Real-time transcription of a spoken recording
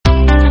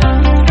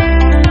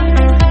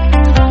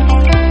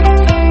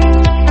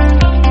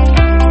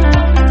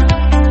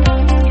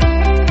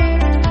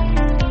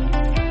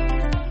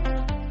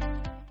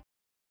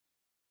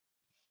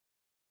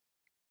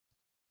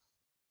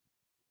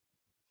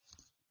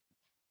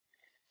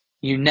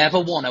You never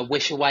want to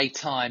wish away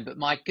time, but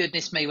my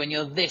goodness me, when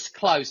you're this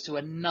close to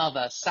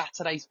another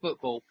Saturday's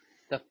football,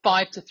 the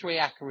 5-3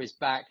 Acca is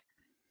back.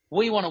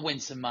 We want to win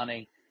some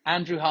money.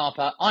 Andrew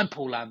Harper, I'm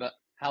Paul Lambert.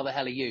 How the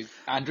hell are you?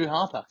 Andrew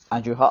Harper.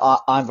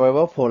 I'm very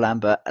well, Paul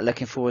Lambert.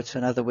 Looking forward to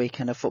another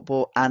weekend of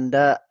football and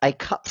a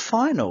cup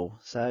final.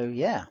 So,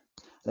 yeah,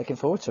 looking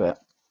forward to it.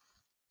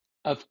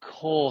 Of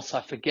course,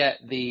 I forget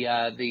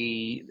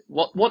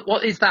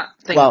what is that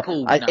thing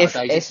called nowadays?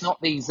 It's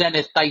not the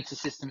Zenith data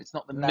system. It's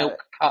not the Milk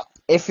Cup.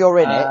 If you're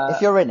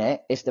in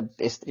it,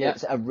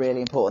 it's a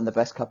really important, the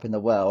best cup in the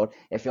world.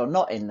 If you're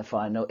not in the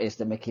final, it's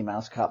the Mickey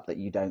Mouse Cup that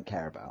you don't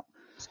care about.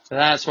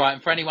 That's right.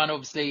 And for anyone,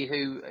 obviously,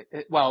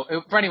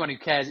 for anyone who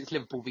cares, it's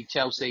Liverpool v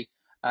Chelsea.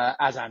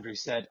 As Andrew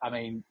said, I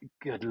mean,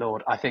 good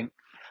Lord,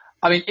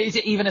 is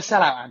it even a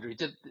sellout, Andrew?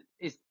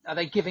 Are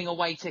they giving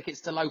away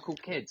tickets to local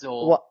kids,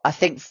 or? Well, I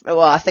think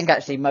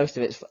actually most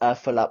of it's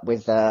full up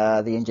with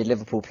the injured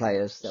Liverpool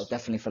players. They'll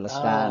definitely fill a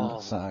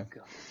stand.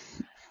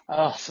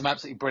 Some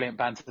absolutely brilliant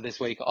banter this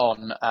week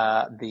on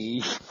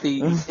the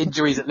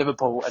injuries at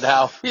Liverpool and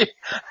how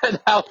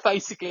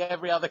basically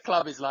every other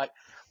club is like,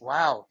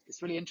 wow,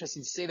 it's really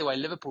interesting to see the way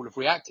Liverpool have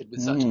reacted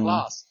with such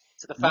class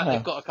to the fact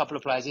they've got a couple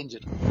of players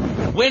injured.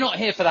 We're not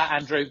here for that,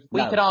 Andrew.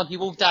 We could argue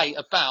all day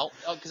about,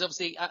 because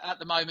obviously at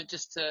the moment,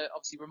 just to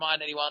obviously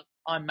remind anyone,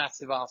 I'm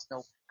massive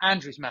Arsenal,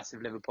 Andrew's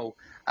massive Liverpool,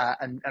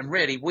 and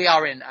really we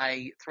are in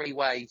a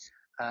three-way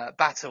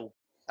battle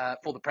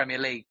for the Premier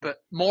League. But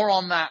more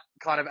on that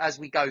kind of as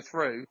we go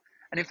through.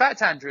 And in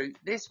fact, Andrew,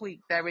 this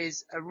week there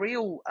is a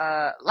real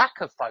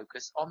lack of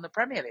focus on the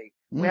Premier League.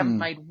 We haven't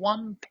made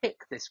one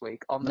pick this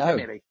week on the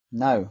Premier League.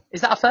 No.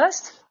 Is that a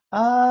first?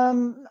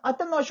 I'm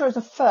not sure it's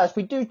a first.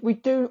 We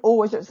do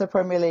always look to the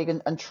Premier League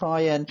and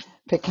try and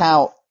pick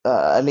out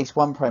at least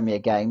one Premier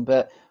game,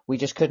 but we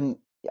just couldn't.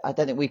 I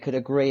don't think we could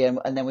agree, and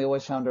then we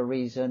always found a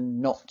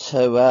reason not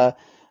to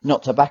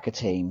back a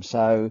team.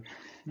 So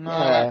no,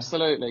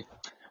 absolutely.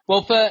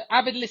 Well, for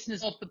avid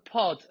listeners of the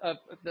pod, of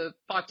the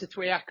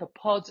 5-3 Acca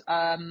pod,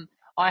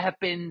 I have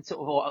been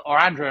or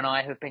Andrew and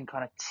I have been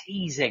kind of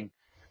teasing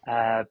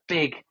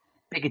big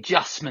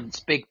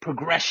adjustments, big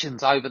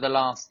progressions over the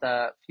last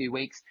few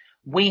weeks.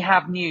 We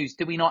have news,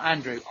 do we not,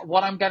 Andrew?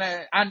 I'm going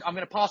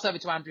to pass over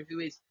to Andrew, who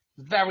is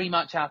very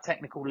much our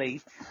technical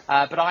lead.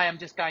 But I am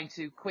just going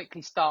to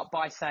quickly start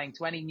by saying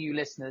to any new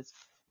listeners,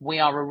 we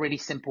are a really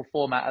simple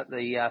format at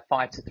the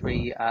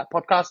 5-3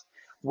 podcast.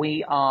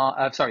 We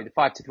are, the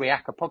 5-3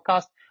 Acca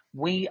podcast.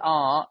 We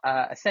are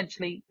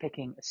essentially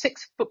picking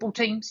 6 football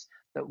teams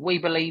that we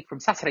believe from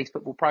Saturday's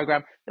football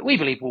programme that we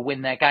believe will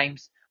win their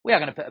games. We are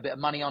going to put a bit of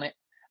money on it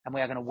and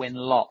we are going to win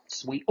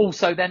lots. We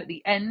also then at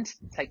the end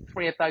take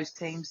 3 of those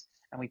teams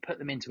and we put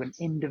them into an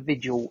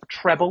individual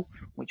treble,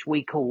 which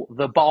we call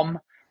the bomb,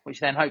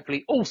 which then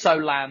hopefully also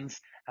lands,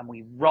 and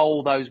we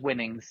roll those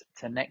winnings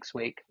to next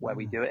week where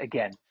we do it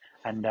again.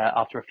 And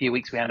after a few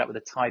weeks, we end up with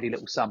a tidy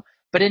little sum.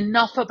 But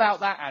enough about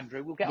that,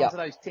 Andrew. We'll get onto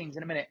those teams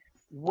in a minute.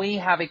 We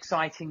have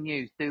exciting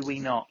news, do we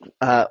not?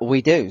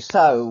 We do.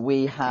 So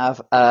we have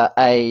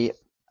a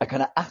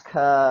kind of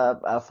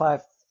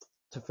Acca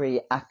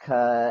 5-3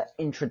 Acca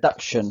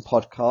introduction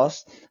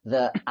podcast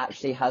that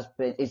actually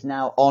is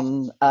now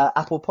on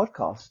Apple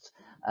Podcasts.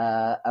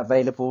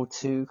 Available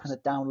to kind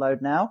of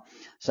download now.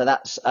 So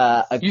that's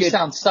You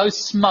sound so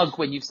smug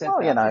when you've said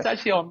that. You know, it's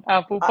actually on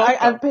Apple Podcasts.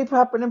 And people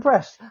have been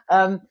impressed.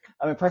 I'm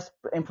impressed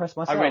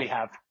myself. I really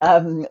have.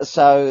 That's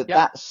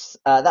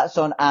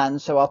on, and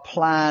so our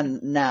plan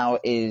now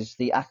is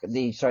the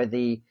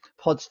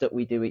pods that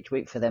we do each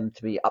week for them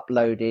to be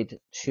uploaded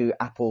to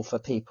Apple for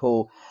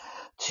people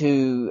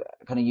to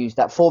kind of use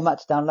that format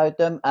to download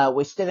them.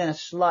 We're still in a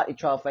slightly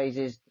trial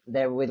phases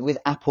there with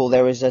Apple.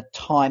 There is a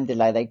time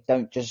delay. They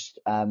don't just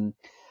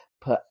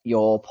put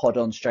your pod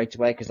on straight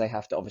away because they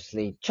have to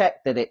obviously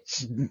check that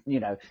it's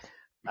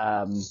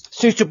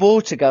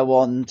suitable to go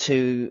on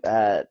to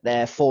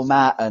their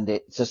format and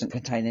it doesn't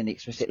contain any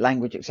explicit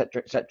language,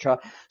 etc., etc.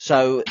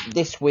 So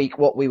this week,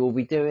 what we will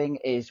be doing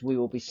is we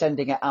will be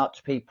sending it out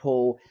to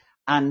people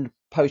and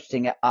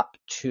posting it up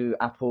to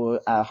Apple.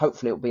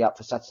 Hopefully it'll be up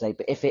for Saturday,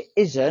 but if it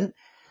isn't,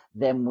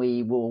 then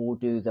we will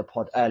do the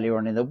pod earlier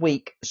on in the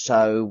week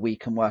so we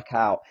can work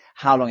out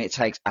how long it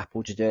takes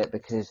Apple to do it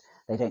because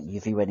they don't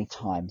give you any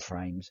time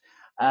frames.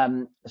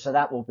 So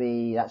that's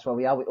where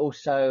we are. We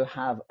also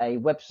have a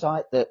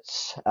website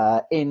that's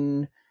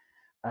in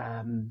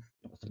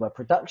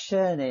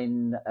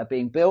production,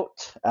 being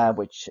built,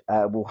 which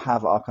will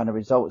have our kind of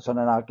results on,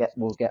 and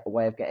we'll get a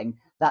way of getting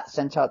that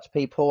sent out to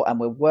people. And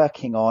we're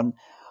working on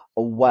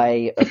a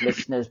way of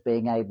listeners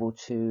being able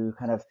to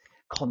kind of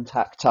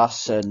contact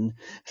us and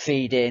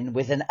feed in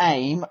with an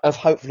aim of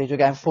hopefully to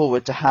going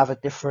forward to have a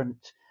different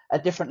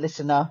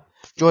listener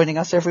joining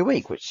us every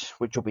week, which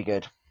will be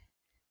good.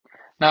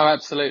 No,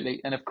 absolutely.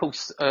 And of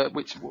course,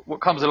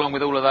 what comes along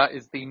with all of that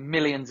is the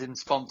millions in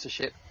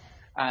sponsorship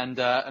and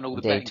all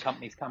the betting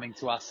companies coming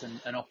to us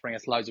and offering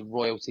us loads of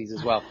royalties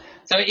as well.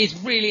 So it is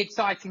really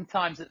exciting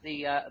times at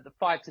the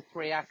 5-3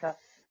 Acca.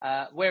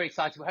 We're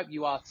excited. We hope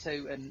you are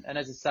too. And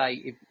as I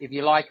say, if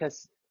you like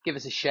us, give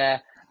us a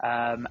share.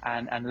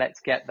 and let's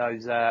get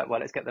those.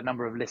 Let's get the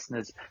number of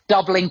listeners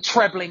doubling,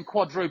 trebling,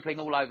 quadrupling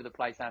all over the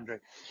place, Andrew.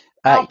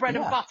 Our bread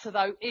and butter,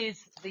 though,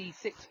 is the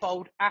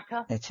sixfold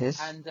Acca. It is.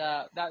 And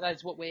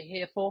that's what we're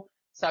here for.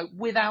 So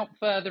without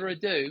further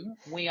ado,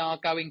 we are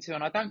going to,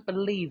 and I don't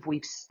believe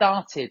we've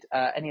started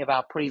any of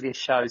our previous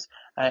shows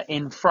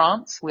in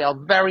France. We are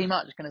very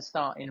much going to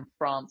start in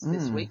France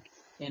this week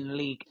in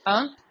Ligue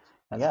 1.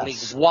 That's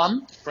League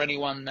 1 for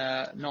anyone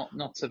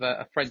not of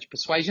a French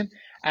persuasion.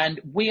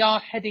 And we are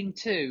heading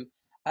to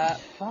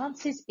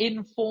France's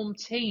informed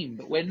team,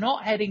 but we're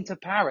not heading to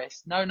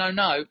Paris.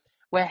 No.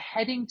 We're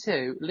heading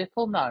to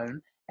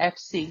little-known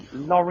FC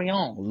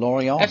Lorient.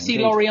 FC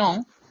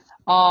Lorient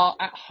are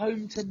at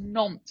home to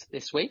Nantes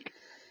this week.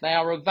 They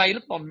are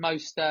available on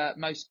most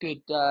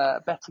good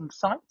betting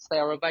sites. They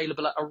are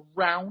available at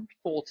around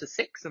 4 to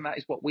 6, and that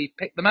is what we've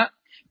picked them at.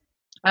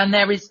 And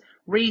there is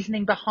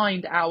reasoning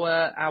behind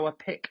our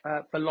pick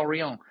for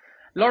Lorient.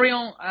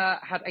 Lorient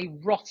had a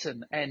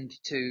rotten end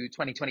to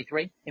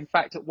 2023. In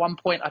fact, at one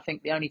point, I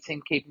think the only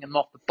team keeping them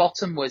off the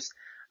bottom was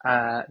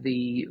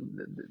the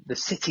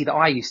city that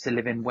I used to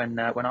live in when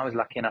I was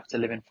lucky enough to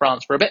live in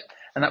France for a bit,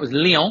 and that was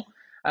Lyon.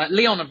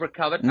 Lyon have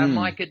recovered, and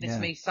my goodness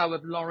me, so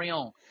have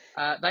Lorient.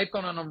 They've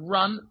gone on a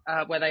run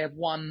where they have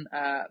won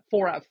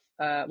 4 out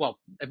of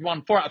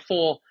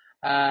 4,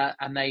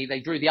 and they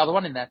drew the other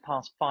one in their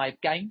past 5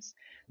 games.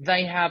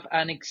 They have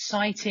an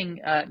exciting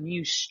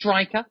new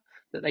striker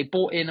that they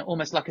bought in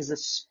almost like as a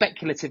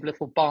speculative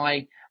little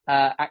buy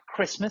at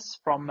Christmas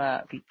from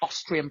the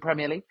Austrian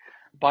Premier League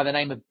by the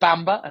name of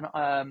Bamba,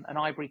 an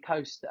Ivory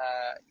Coast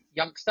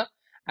youngster.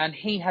 And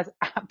he has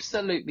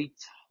absolutely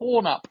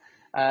torn up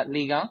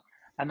Ligue 1,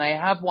 and they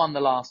have won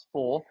the last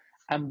 4.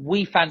 And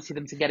we fancy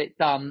them to get it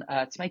done,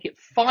 to make it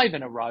 5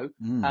 in a row,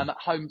 at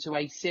home to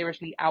a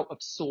seriously out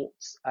of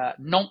sorts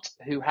Nantes,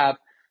 who have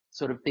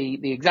sort of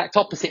the exact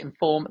opposite in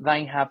form.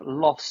 They have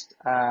lost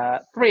 3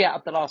 out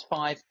of the last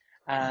 5.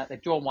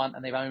 They've drawn 1,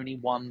 and they've only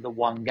won the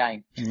 1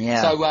 game.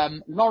 Yeah.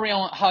 So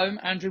Lorient at home.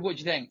 Andrew, what do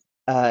you think?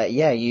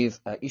 You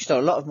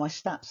stole a lot of my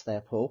stats there,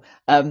 Paul.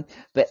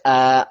 But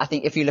I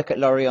think if you look at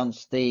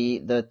Lorient's,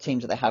 the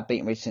teams that they have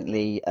beaten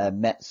recently,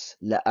 Metz,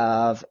 Le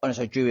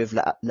Havre, drew with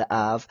Le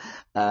Havre,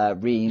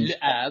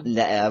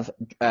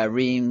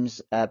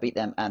 Reims beat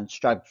them, and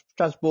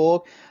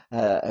Strasbourg, who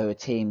are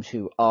teams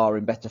who are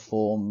in better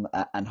form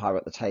and higher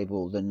up the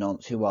table than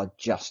Nantes, who are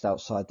just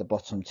outside the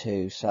bottom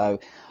 2. So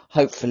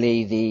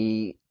hopefully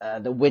the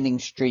winning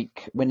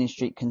streak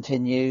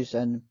continues,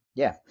 and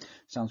yeah,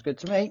 sounds good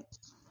to me.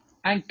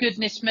 And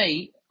goodness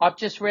me, I've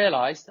just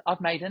realised I've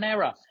made an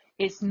error.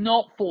 It's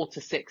not 4 to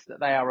 6 that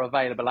they are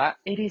available at.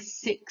 It is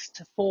 6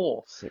 to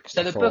 4.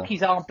 So the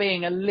bookies are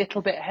being a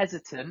little bit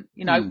hesitant.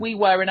 You know, we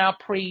were in our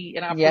pre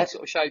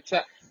sort of show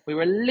chat. We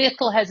were a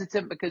little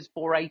hesitant because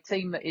for a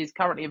team that is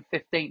currently in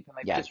 15th and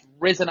they've just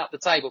risen up the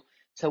table,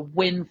 to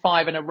win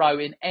 5 in a row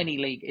in any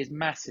league is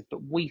massive.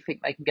 But we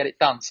think they can get it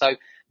done. So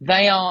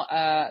they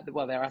are,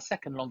 they're our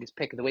second longest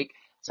pick of the week.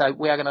 So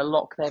we are going to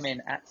lock them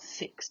in at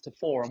 6 to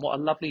 4, and what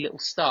a lovely little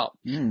start.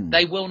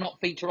 They will not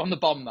feature on the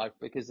bomb though,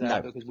 because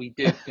we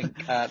do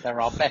think there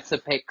are better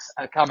picks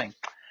coming.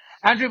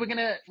 Andrew, we're going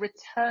to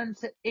return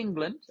to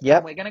England.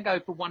 And we're going to go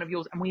for one of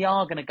yours, and we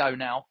are going to go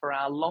now for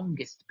our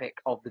longest pick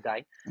of the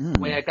day.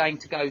 We are going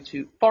to go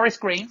to Forest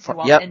Green, who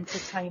are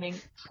entertaining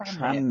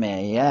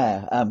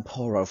Tranmere.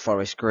 Poor old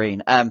Forest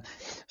Green.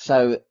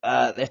 So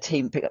their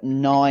team picked up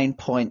 9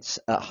 points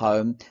at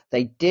home.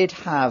 They did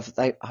have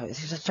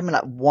something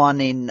like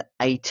 1 in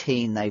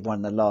 18. They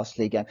won the last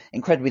league game.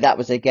 Incredibly, that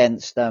was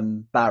against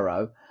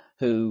Barrow,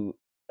 who.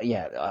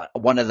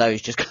 One of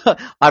those just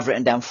I've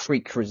written down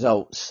freak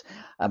results,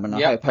 and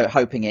I'm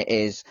hoping it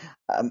is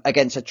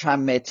against a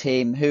Tranmere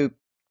team who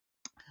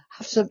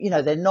have some,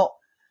 they're not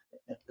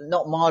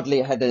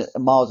mildly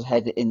miles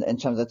ahead in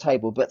terms of the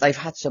table, but they've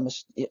had some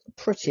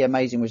pretty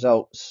amazing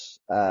results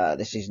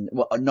this season.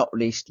 Well, not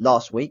least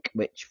last week,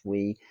 which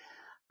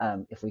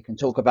if we can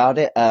talk about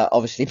it,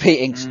 obviously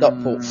beating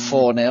Stockport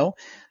 4-0,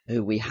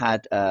 who we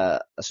had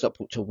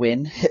Stockport to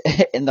win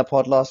in the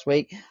pod last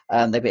week.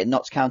 They beat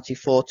Notts County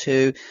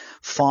 4-2,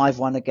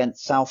 5-1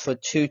 against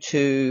Salford,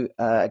 2-2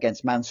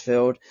 against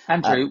Mansfield.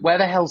 Andrew, where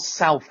the hell's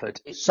Salford?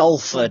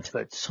 Salford.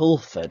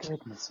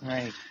 Goodness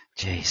me.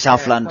 Gee,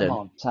 South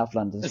London. South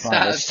London's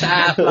finest.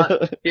 South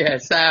London.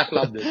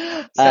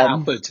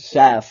 Salford.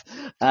 South.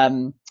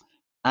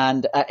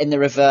 And in the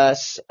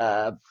reverse,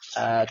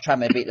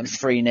 Tranmere beat them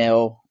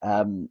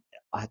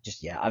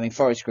 3-0.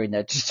 Forest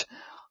Green,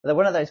 they're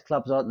one of those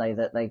clubs, aren't they,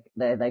 that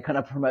they kind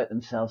of promote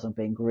themselves on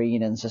being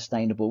green and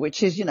sustainable,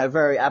 which is,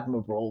 very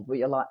admirable. But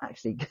you're like,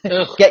 actually,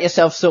 get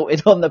yourself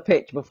sorted on the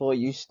pitch before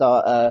you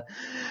start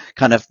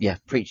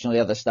preaching all the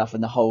other stuff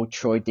and the whole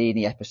Troy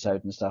Deeney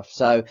episode and stuff.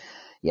 So,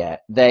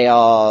 they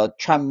are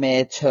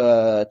Tranmere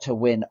to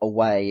win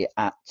away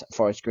at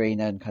Forest Green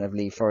and kind of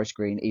leave Forest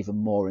Green even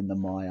more in the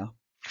mire.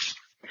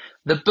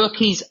 The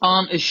bookies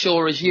aren't as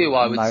sure as you,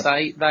 I would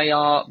say. They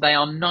are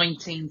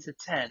 19 to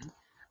 10.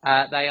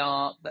 They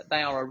are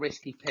a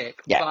risky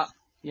pick. But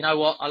you know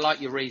what? I like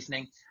your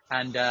reasoning.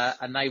 and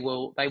they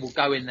will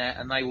go in there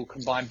and they will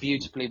combine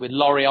beautifully with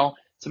Lorient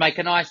to make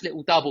a nice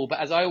little double. But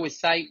as I always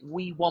say,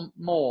 we want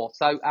more.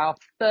 So our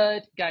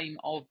third game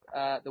of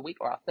the week,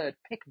 or our third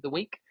pick of the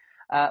week,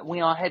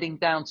 we are heading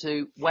down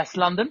to West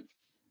London.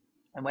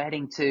 And we're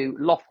heading to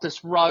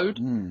Loftus Road,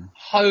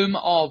 home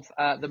of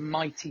the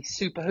mighty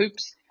Super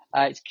Hoops.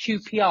 It's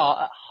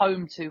QPR at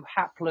home to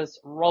hapless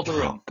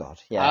Rotherham. Oh, God,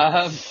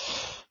 yeah.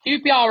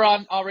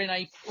 QPR are in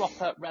a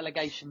proper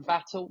relegation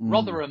battle.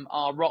 Rotherham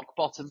are rock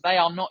bottom. They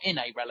are not in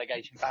a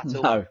relegation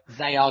battle. No.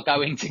 They are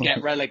going to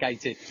get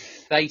relegated.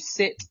 They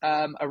sit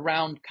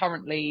around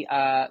currently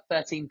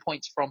 13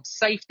 points from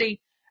safety.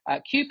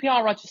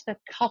 QPR are just a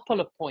couple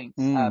of points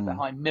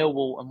behind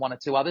Millwall and one or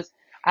two others.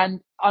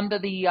 And under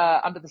the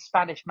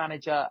Spanish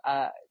manager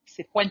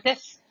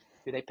Cifuentes,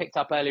 who they picked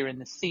up earlier in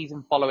the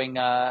season following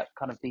kind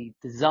of the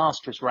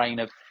disastrous reign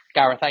of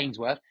Gareth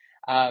Ainsworth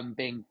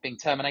being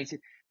terminated,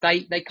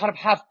 they kind of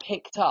have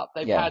picked up.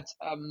 They've had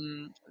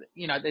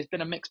there's been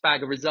a mixed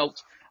bag of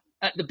results.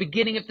 At the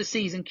beginning of the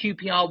season,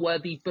 QPR were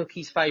the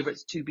bookies'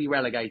 favourites to be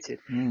relegated.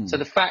 So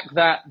the fact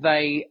that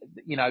they,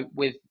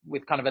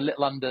 with kind of a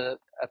little under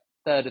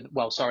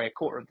a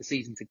quarter of the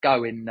season to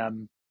go in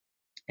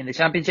the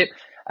Championship,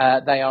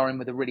 they are in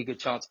with a really good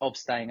chance of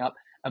staying up.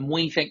 And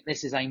we think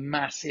this is a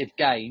massive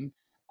game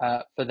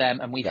for them,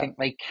 and we think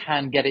they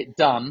can get it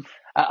done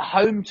at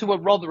home to a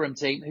Rotherham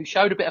team who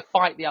showed a bit of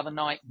fight the other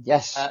night,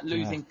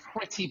 losing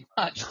pretty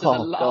much to the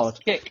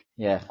last kick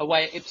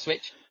away at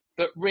Ipswich.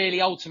 But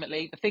really,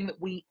 ultimately, the thing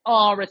that we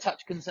are a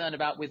touch concerned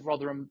about with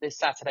Rotherham this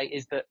Saturday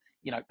is that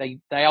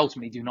they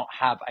ultimately do not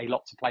have a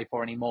lot to play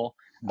for anymore.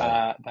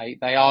 No.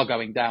 They are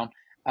going down.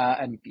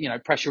 And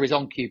pressure is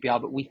on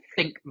QPR, but we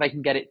think they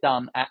can get it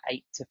done at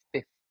 8 to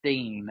 15.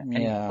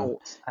 Any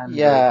thoughts, Andrew?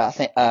 Yeah, I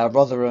think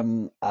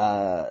Rotherham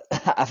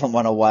haven't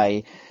won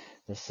away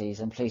this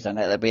season. Please don't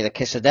let that be the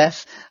kiss of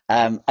death.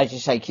 As you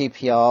say,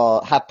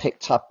 QPR have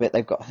picked up a bit.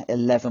 They've got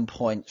 11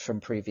 points from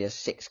previous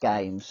 6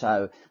 games,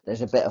 so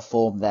there's a bit of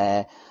form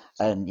there.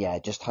 And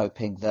just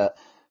hoping that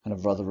kind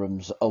of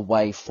Rotherham's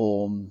away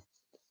form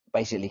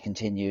basically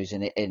continues,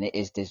 and it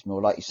is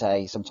dismal. Like you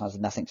say, sometimes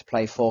with nothing to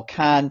play for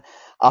can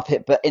up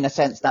it, but in a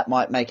sense that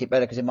might make it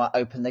better because it might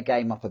open the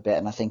game up a bit.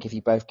 And I think if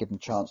you both give them a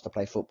chance to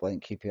play football, I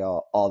think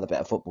QPR are the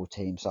better football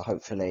team. So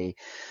hopefully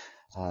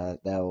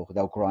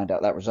they'll grind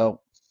out that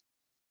result.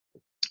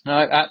 No,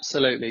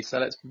 absolutely. So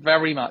let's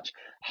very much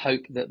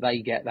hope that they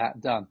get that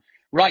done.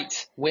 Right,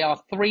 we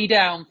are 3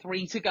 down,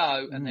 3 to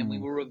go, and then we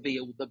will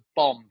reveal the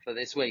bomb for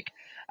this week.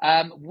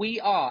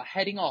 We are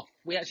heading off.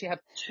 We actually have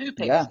 2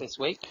 picks this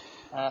week.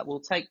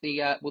 We'll take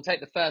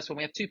the first one.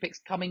 We have 2 picks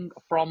coming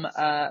from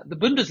the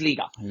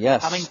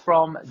Bundesliga, coming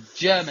from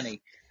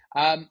Germany.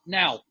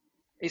 Now,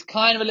 it's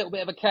kind of a little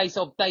bit of a case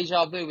of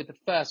deja vu with the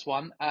first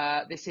one.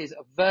 This is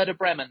Werder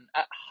Bremen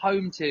at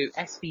home to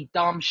SV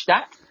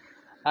Darmstadt.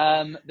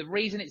 The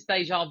reason it's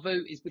deja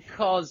vu is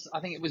because I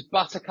think it was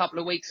but a couple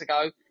of weeks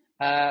ago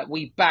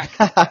we backed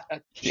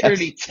a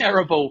truly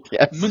terrible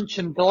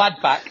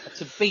Mönchengladbach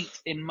to beat,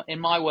 in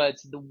my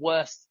words, the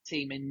worst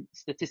team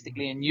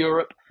statistically in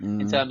Europe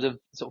in terms of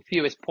sort of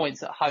fewest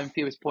points at home,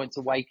 fewest points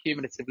away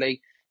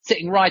cumulatively,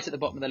 sitting right at the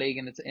bottom of the league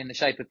in the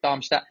shape of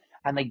Darmstadt,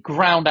 and they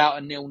ground out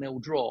a 0-0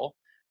 draw.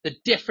 The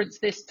difference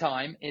this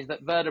time is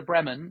that Werder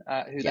Bremen,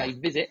 who they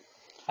visit,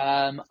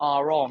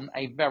 are on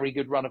a very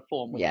good run of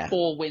form with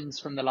 4 wins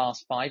from the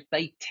last 5.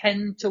 They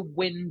tend to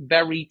win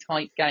very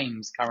tight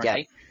games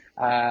currently.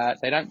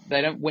 They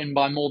don't win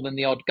by more than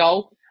the odd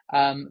goal.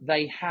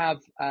 They have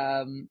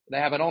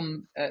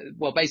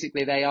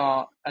basically they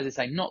are, as I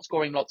say, not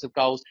scoring lots of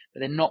goals,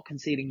 but they're not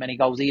conceding many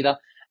goals either.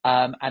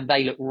 And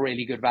they look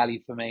really good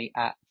value for me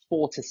at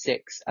 4 to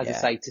 6, as I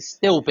say, to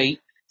still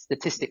beat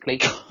statistically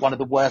one of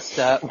the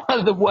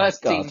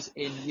worst teams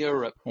in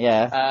Europe.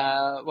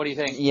 What do you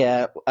think?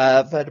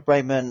 Werder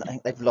Bremen, I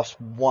think they've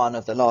lost 1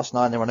 of the last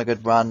 9. They're on a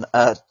good run.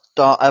 A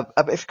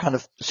bit kind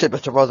of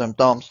similar to Rotherham,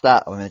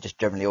 Darmstadt. I mean, they're just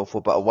generally awful,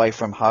 but away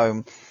from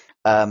home,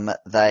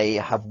 they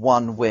have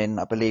 1 win,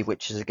 I believe,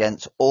 which is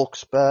against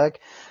Augsburg.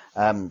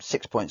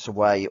 6 points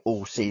away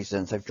all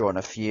seasons. They've drawn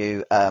a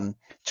few.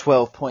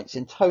 12 points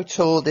in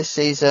total this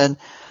season.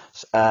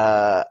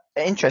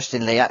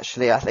 Interestingly,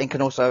 actually, I think,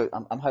 and also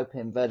I'm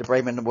hoping Werder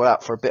Bremen were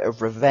out for a bit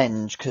of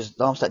revenge because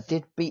Darmstadt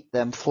did beat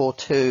them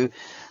 4-2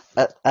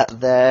 at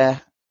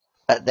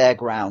their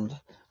ground,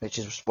 which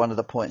is one of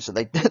the points that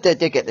they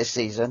did get this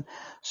season.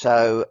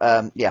 So,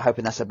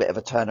 hoping that's a bit of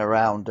a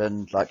turnaround,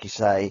 and like you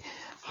say,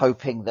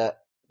 hoping that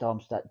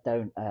Darmstadt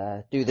don't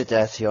do the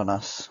dirty on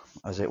us,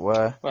 as it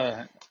were.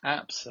 Well,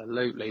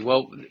 absolutely.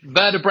 Well,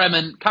 Werder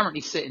Bremen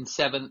currently sit in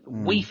 7th.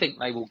 We think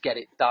they will get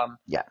it done.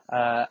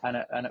 And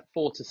at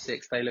 4 to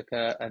 6, they look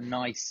a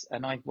nice.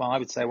 Well, I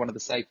would say one of the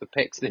safer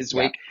picks this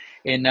week.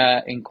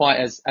 In quite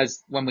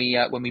as when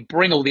we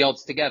bring all the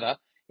odds together,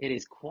 it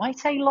is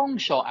quite a long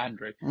shot,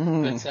 Andrew.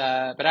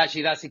 But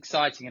actually, that's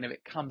exciting, and if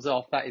it comes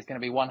off, that is going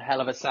to be one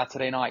hell of a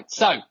Saturday night.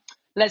 So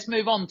let's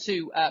move on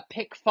to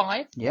pick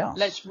 5. Yeah.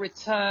 Let's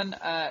return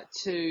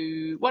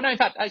to. Well, no, in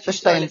fact, actually, Let's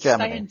stay in let's stay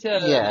Germany. in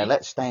Germany. Yeah,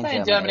 let's stay in Stay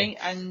in Germany. Germany,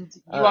 and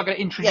you are going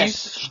to introduce Yes.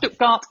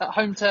 Stuttgart at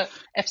home to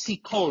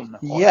FC Köln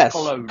or Yes.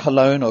 Cologne.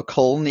 Cologne or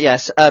Köln.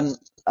 Yes.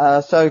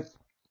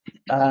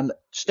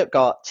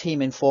 Stuttgart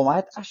team in form. I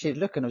had actually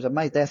looking. I was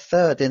amazed. They're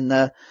third in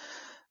the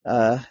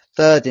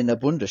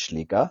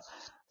Bundesliga.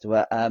 So,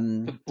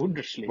 The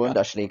Bundesliga.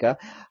 Bundesliga,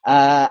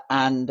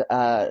 and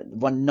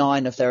won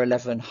 9 of their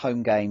 11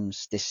 home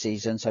games this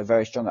season, so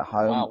very strong at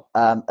home.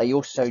 Wow. They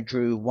also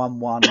drew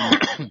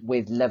 1-1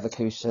 with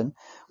Leverkusen,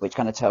 which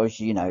kind of tells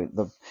you,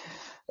 the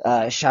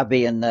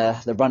shabby and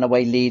the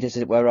runaway lead, as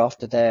it were,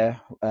 after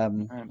their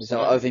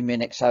result over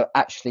Munich. So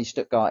actually,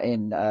 Stuttgart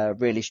in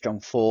really strong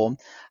form.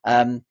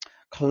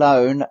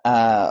 Cologne,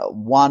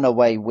 1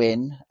 away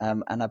win,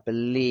 and I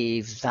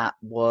believe that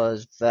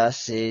was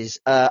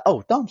versus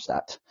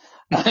Darmstadt,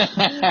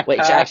 which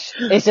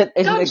actually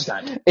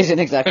isn't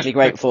exactly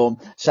great form.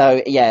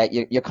 So yeah,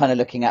 you're kind of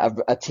looking at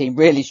a team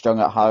really strong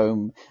at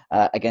home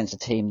against a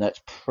team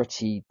that's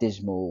pretty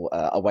dismal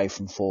away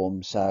from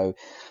form. So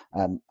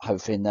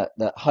hoping that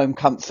home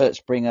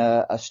comforts bring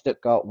a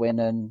Stuttgart win,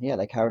 and yeah,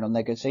 they carry on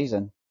their good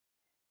season.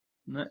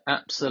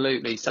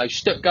 Absolutely. So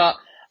Stuttgart,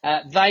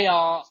 they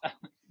are,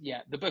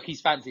 the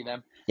bookies fancy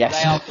them.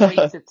 Yes. They are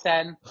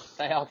 3-10.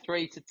 They are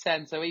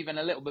 3-10. So even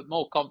a little bit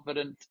more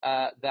confident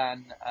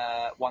than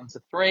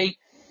 1-3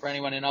 for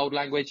anyone in old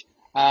language.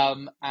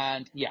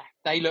 And yeah,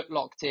 they look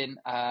locked in,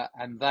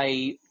 and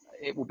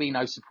it will be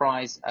no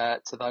surprise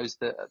to those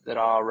that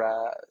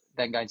are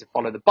then going to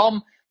follow the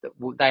bomb that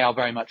they are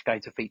very much going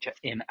to feature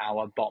in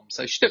our bomb.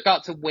 So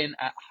Stuttgart to win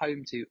at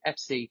home to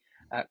FC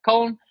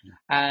Köln,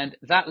 and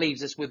that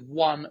leaves us with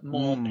one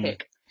more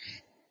pick.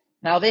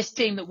 Now, this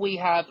team that we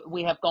have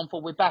gone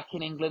for, we're back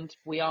in England.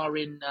 We are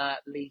in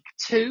League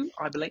 2,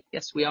 I believe.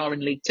 Yes, we are in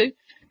League 2,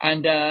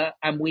 and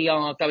we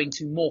are going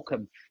to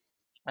Morecambe.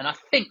 And I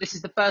think this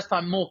is the first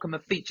time Morecambe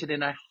have featured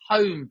in a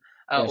home,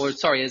 I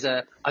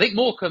think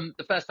Morecambe,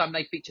 the first time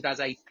they featured as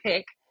a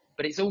pick,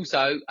 but it's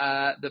also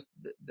the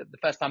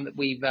first time that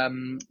we've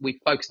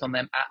focused on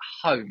them at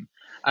home.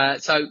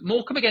 So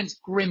Morecambe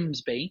against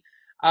Grimsby.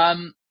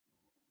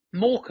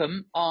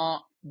 Morecambe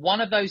are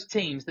one of those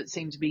teams that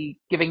seem to be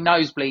giving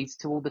nosebleeds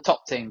to all the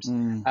top teams,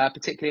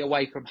 particularly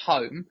away from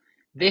home.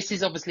 This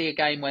is obviously a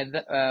game where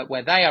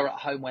they are at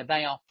home, where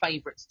they are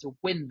favourites to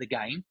win the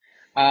game.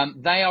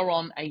 They are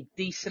on a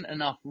decent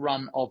enough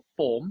run of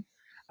form.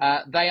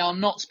 They are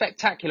not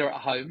spectacular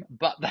at home,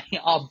 but they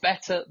are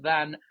better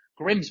than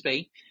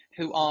Grimsby,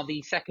 who are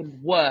the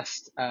second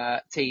worst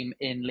team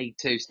in League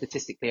 2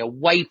 statistically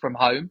away from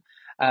home.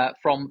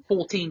 From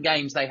 14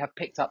 games, they have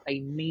picked up a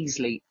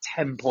measly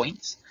 10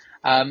 points.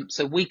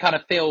 So we kind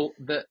of feel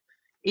that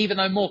even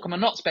though Morecambe are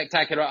not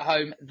spectacular at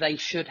home, they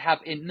should have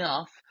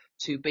enough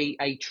to be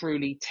a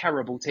truly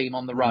terrible team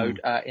on the road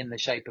in the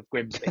shape of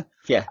Grimsby.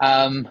 Yeah.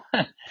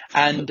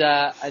 And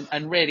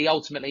really,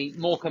 ultimately,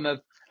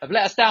 Morecambe have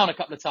let us down a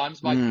couple of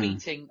times by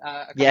beating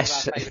a couple of our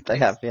favourite they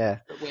teams. have, yeah.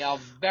 But we are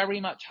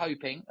very much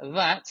hoping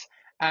that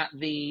at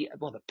the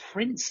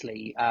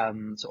princely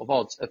sort of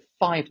odds of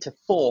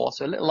 5-4,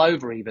 so a little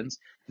over evens,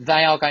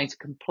 they are going to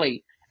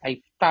complete a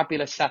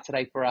fabulous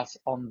Saturday for us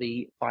on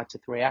the 5-3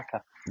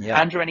 Acca. Yeah.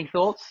 Andrew, any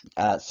thoughts?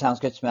 Sounds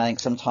good to me. I think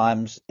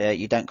sometimes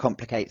you don't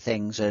complicate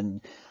things, and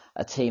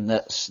a team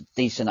that's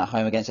decent at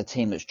home against a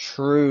team that's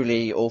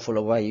truly awful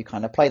away, you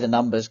kind of play the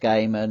numbers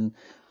game, and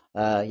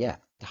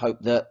hope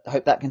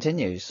that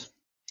continues.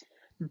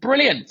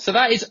 Brilliant. So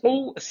that is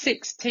all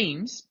 6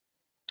 teams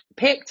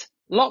picked,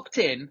 locked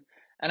in.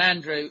 And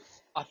Andrew,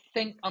 I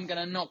think I'm going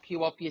to knock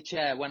you off your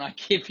chair when I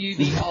give you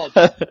the odds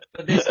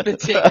for this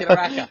particular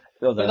Acca.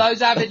 For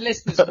those avid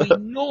listeners, we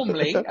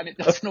normally, and it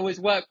doesn't always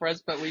work for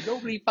us, but we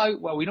normally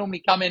we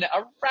normally come in at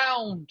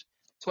around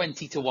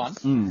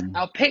 20-1.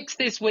 Our picks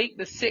this week,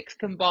 the 6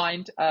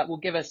 combined, will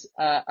give us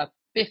a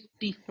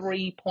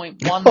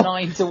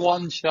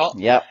 53.19-1 shot.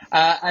 Yep.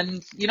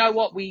 And you know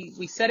what?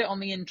 We said it on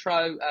the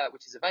intro,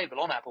 which is available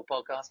on Apple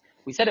Podcasts.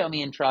 We said it on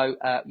the intro.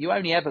 You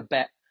only ever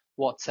bet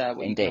what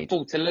you can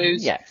afford to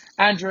lose. Yeah.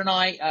 Andrew and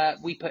I,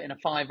 we put in a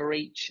 $5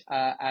 each,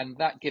 and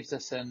that gives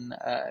us an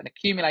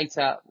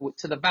accumulator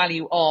to the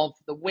value of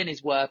the win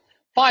is worth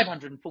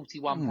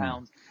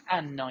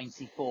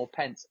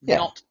 £541.94. Yeah.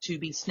 Not to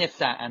be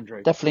sniffed at,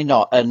 Andrew. Definitely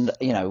not. And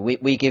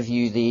we give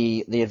you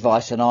the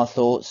advice and our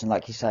thoughts, and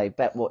like you say,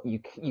 bet what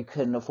you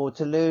can afford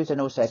to lose. And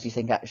also, if you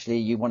think actually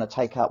you want to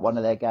take out one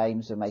of their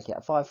games and make it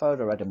a 5-fold,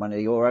 or add in one of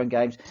your own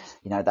games,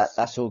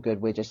 that's all good.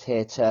 We're just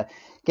here to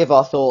give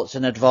our thoughts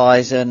and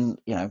advise, and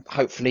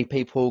hopefully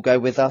people will go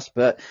with us.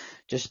 But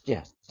just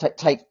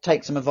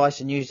take some advice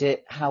and use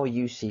it how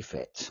you see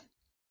fit.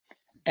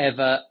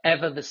 Ever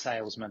the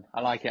salesman.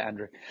 I like it,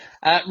 Andrew.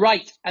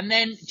 Right, and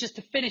then just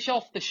to finish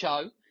off the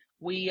show,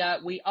 we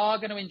are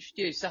going to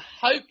introduce. So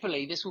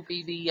hopefully this will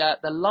be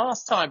the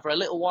last time for a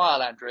little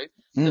while, Andrew,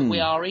 that we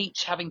are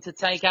each having to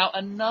take out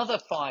another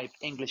 £5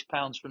 English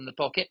from the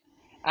pocket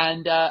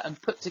and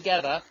put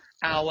together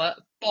our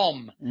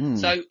bomb.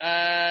 So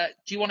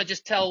do you want to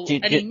just tell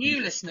any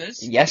new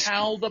listeners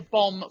how the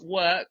bomb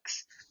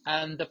works,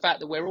 and the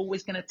fact that we're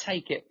always going to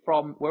take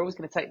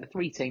the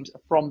 3 teams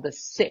from the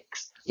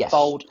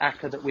 6-fold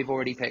Acca that we've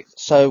already picked?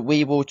 So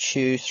we will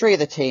choose 3 of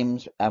the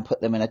teams and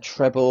put them in a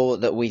treble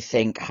that we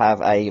think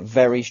have a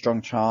very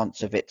strong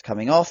chance of it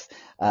coming off.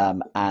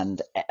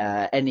 And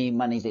any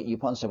money that you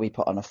put on, so we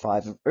put on a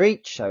 5 for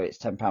each, so it's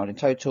 £10 in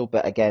total.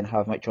 But again,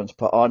 however much you want to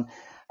put on.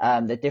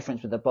 The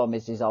difference with the bomb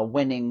is our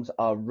winnings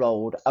are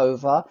rolled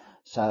over.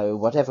 So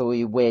whatever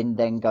we win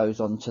then goes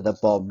on to the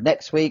bomb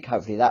next week.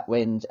 Hopefully that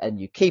wins, and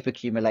you keep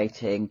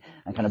accumulating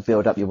and kind of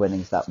build up your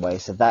winnings that way.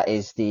 So that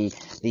is the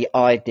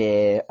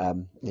idea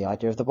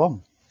of the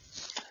bomb.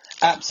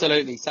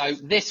 Absolutely. So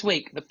this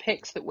week, the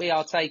picks that we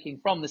are taking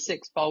from the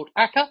 6-fold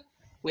Acca,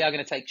 we are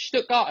going to take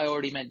Stuttgart. I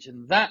already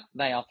mentioned that.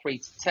 They are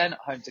 3-10 at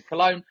home to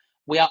Cologne.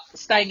 We are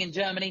staying in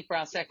Germany for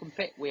our second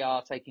pick. We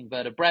are taking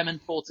Werder Bremen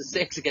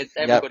 4-6 against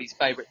everybody's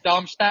favourite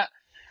Darmstadt.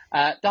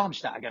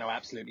 Darmstadt are going to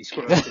absolutely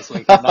screw us this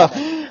weekend, aren't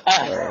they?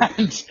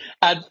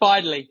 And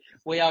finally,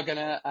 we are going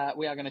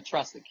to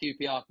trust that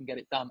QPR can get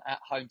it done at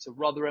home to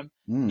Rotherham.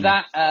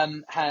 That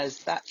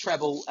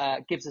treble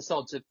gives us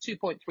odds of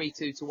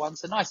 2.32 to 1,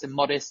 so nice and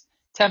modest.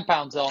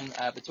 £10 on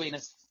between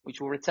us, which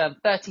will return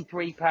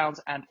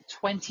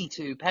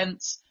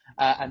 £33.22.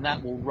 And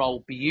that will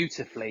roll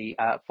beautifully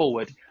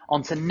forward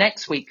onto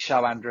next week's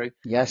show, Andrew.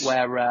 Yes.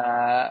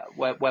 Where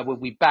we'll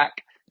be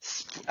back.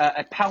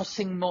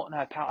 Pouting more. No,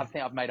 I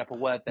think I've made up a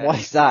word there. What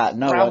is that?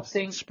 No,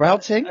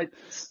 sprouting.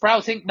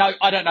 Sprouting? No,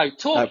 I don't know.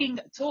 Talking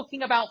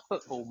about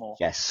football more.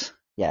 Yes.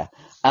 Yeah.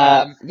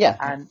 And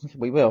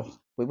we will.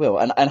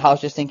 And I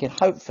was just thinking,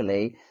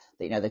 hopefully,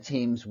 that, the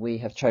teams we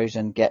have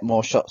chosen get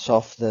more shots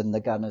off than the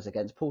Gunners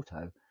against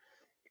Porto.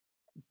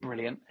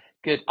 Brilliant.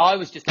 Good. I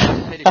was just about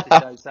to finish the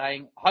show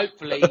saying,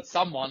 hopefully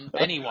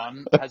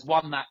anyone has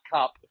won that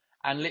cup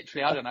and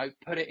literally, I don't know,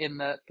 put it in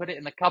the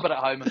cupboard at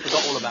home and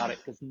forgot all about it,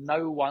 because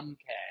no one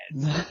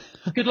cares.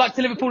 Good luck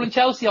to Liverpool and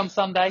Chelsea on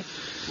Sunday.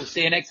 We'll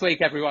see you next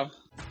week, everyone.